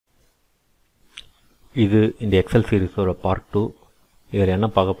இது இந்த XL சீரிஸோட part 2. இதில் என்ன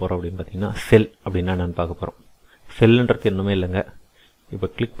பார்க்க போகிறோம் அப்படின்னு பார்த்தீங்கன்னா செல் அப்படின்னா என்னென்னு பார்க்க போகிறோம். செல்லுன்றது இன்னுமே இல்லைங்க. இப்போ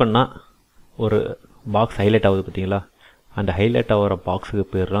கிளிக் பண்ணால் ஒரு பாக்ஸ் ஹைலைட் ஆகுது பார்த்தீங்களா, அந்த ஹைலைட் ஆகிற பாக்ஸுக்கு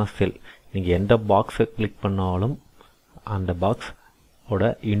பேர் தான் செல். நீங்கள் எந்த பாக்ஸை கிளிக் பண்ணாலும் அந்த பாக்ஸோட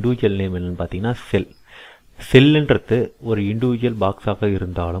இண்டிவிஜுவல் நேம் என்னென்னு பார்த்தீங்கன்னா செல். செல்லுன்றது ஒரு இண்டிவிஜுவல் பாக்ஸாக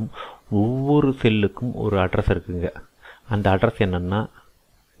இருந்தாலும் ஒவ்வொரு செல்லுக்கும் ஒரு அட்ரஸ் இருக்குங்க. அந்த அட்ரஸ் என்னென்னா,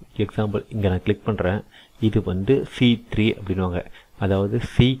 எக்ஸாம்பிள் இங்கே நான் கிளிக் பண்ணுறேன், இது வந்து C3 அப்படின்வாங்க. அதாவது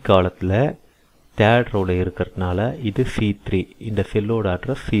சி காலத்தில் தேர்ட் ரோவில் இருக்கிறதுனால இது C3, இந்த செல்லோட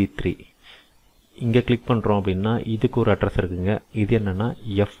அட்ரஸ் C3. இங்கே கிளிக் பண்ணுறோம் அப்படின்னா இதுக்கு ஒரு அட்ரஸ் இருக்குங்க. இது என்னென்னா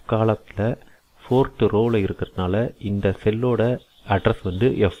F காலத்தில் ஃபோர்த் ரோவில் இருக்கிறதுனால இந்த செல்லோட அட்ரஸ் வந்து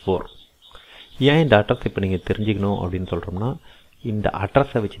F4. ஏன் இந்த அட்ரஸ் இப்போ நீங்கள் தெரிஞ்சுக்கணும் அப்படின்னு சொல்கிறோம்னா, இந்த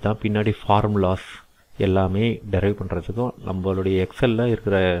அட்ரஸை வச்சு தான் பின்னாடி ஃபார்முலாஸ் எல்லாமே டெரைவ் பண்ணுறதுக்கும் நம்மளுடைய எக்ஸலில்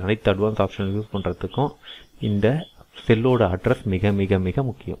இருக்கிற அனைத்து அட்வான்ஸ் ஆப்ஷன் யூஸ் பண்ணுறதுக்கும் இந்த செல்லோட அட்ரஸ் மிக மிக மிக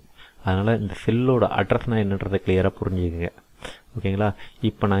முக்கியம். அதனால் இந்த செல்லோட அட்ரஸ்னால் என்னன்றதை கிளியராக புரிஞ்சுக்கங்க. ஓகேங்களா?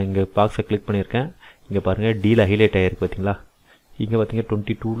 இப்போ நான் இங்கே பாக்ஸை கிளிக் பண்ணியிருக்கேன். இங்கே பாருங்கள் டியில் ஹைலைட் ஆகிருக்கு பார்த்தீங்களா, இங்கே பார்த்தீங்கன்னா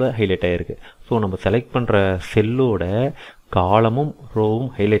 22ல் ஹைலைட் ஆகிருக்கு. ஸோ நம்ம செலக்ட் பண்ணுற செல்லோட காலமும்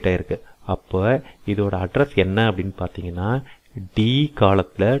ரோவும் ஹைலைட் ஆகிருக்கு. அப்போ இதோட அட்ரஸ் என்ன அப்படின்னு பார்த்தீங்கன்னா டி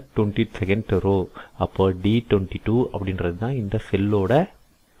காலத்தில் 22nd ரோ. அப்போ D22 அப்படின்றது தான் இந்த செல்லோட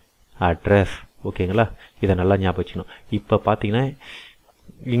அட்ரஸ். ஓகேங்களா? இதை நல்லா ஞாபகம் வச்சுக்கணும். இப்போ பார்த்தீங்கன்னா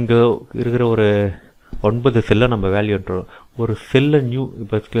இங்கே இருக்கிற ஒரு 9 செல்லை நம்ம வேல்யூ பண்ணுறோம். ஒரு செல்லை நியூ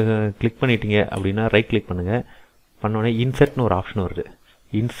இப்போ கிளிக் பண்ணிட்டீங்க அப்படின்னா ரைட் கிளிக் பண்ணுங்கள். பண்ணோடனே இன்செர்ட்னு ஒரு ஆப்ஷன் வருது.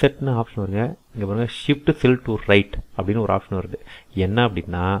 இன்செர்ட்னு ஆப்ஷன் வருங்க. இங்கே பாருங்கள் ஷிஃப்ட் செல் டு ரைட் அப்படின்னு ஒரு ஆப்ஷன் வருது. என்ன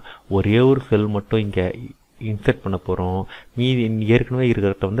அப்படின்னா ஒரே ஒரு செல் மட்டும் இங்கே இன்செர்ட் பண்ண போகிறோம், மீதி ஏற்கனவே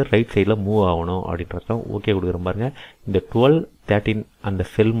இருக்கிறத வந்து ரைட் சைடில் மூவ் ஆகணும் அப்படின்றது தான் ஓகே கொடுக்குறோம். பாருங்கள் இந்த 12, 13 அந்த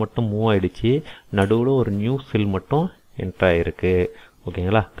செல் மட்டும் மூவ் ஆகிடுச்சு, நடுவில் ஒரு நியூ செல் மட்டும் என்ட்ரு ஆகிருக்கு.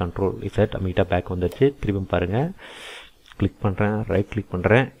 ஓகேங்களா? கண்ட்ரோல் இசட் அமீட்டா பேக் வந்துடுச்சு. திரும்பி பாருங்கள், கிளிக் பண்ணுறேன், ரைட் கிளிக்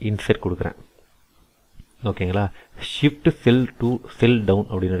பண்ணுறேன், இன்செர்ட் கொடுக்குறேன். ஓகேங்களா? Shift sell to sell down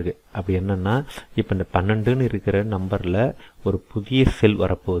அப்படின்னு இருக்குது. அப்படி என்னென்னா இப்போ இந்த 12ன்னு இருக்கிற நம்பரில் ஒரு புதிய செல்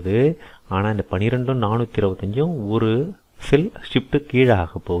வரப்போகுது. ஆனால் இந்த 12, 425 ஒரு செல் ஷிஃப்ட்டு கீழே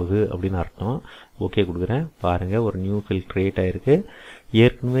ஆக போகுது அப்படின்னு அர்த்தம். ஓகே கொடுக்குறேன். பாருங்கள் ஒரு நியூ செல் க்ரியேட் ஆகிருக்கு.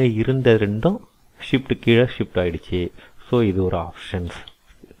 ஏற்கனவே இருந்த ரெண்டும் ஷிஃப்ட் கீழே ஷிஃப்ட் ஆகிடுச்சு. ஸோ இது ஒரு ஆப்ஷன்ஸ்.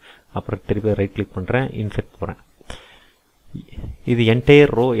 அப்புறம் திருப்பி ரைட் கிளிக் பண்ணுறேன், இன்செர்ட் போகிறேன். இது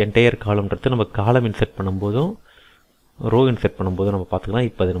என்டையர் ரோ என்டையர் காலம்ன்றது நம்ம காலம் இன்செர்ட் பண்ணும்போதும் ரோ இன்செர்ட் பண்ணும்போதும் நம்ம பார்த்துக்கலாம்.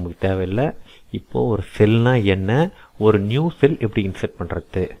 இப்போ அது நமக்கு தேவையில்லை. இப்போது ஒரு செல்னால் என்ன, ஒரு நியூ செல் எப்படி இன்செர்ட்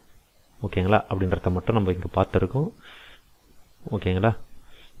பண்ணுறது, ஓகேங்களா, அப்படின்றத மட்டும் நம்ம இங்கே பார்த்துருக்கோம். ஓகேங்களா?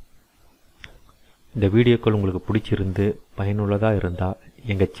 இந்த வீடியோக்கள் உங்களுக்கு பிடிச்சிருந்து பயனுள்ளதாக இருந்தால்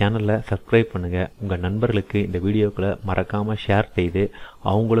எங்கள் சேனலை சப்ஸ்கிரைப் பண்ணுங்கள். உங்கள் நண்பர்களுக்கு இந்த வீடியோக்களை மறக்காமல் ஷேர் செய்து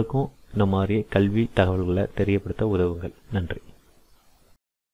அவங்களுக்கும் இந்த மாதிரி கல்வி தகவல்களை தெரியப்படுத்த உதவுங்கள். நன்றி.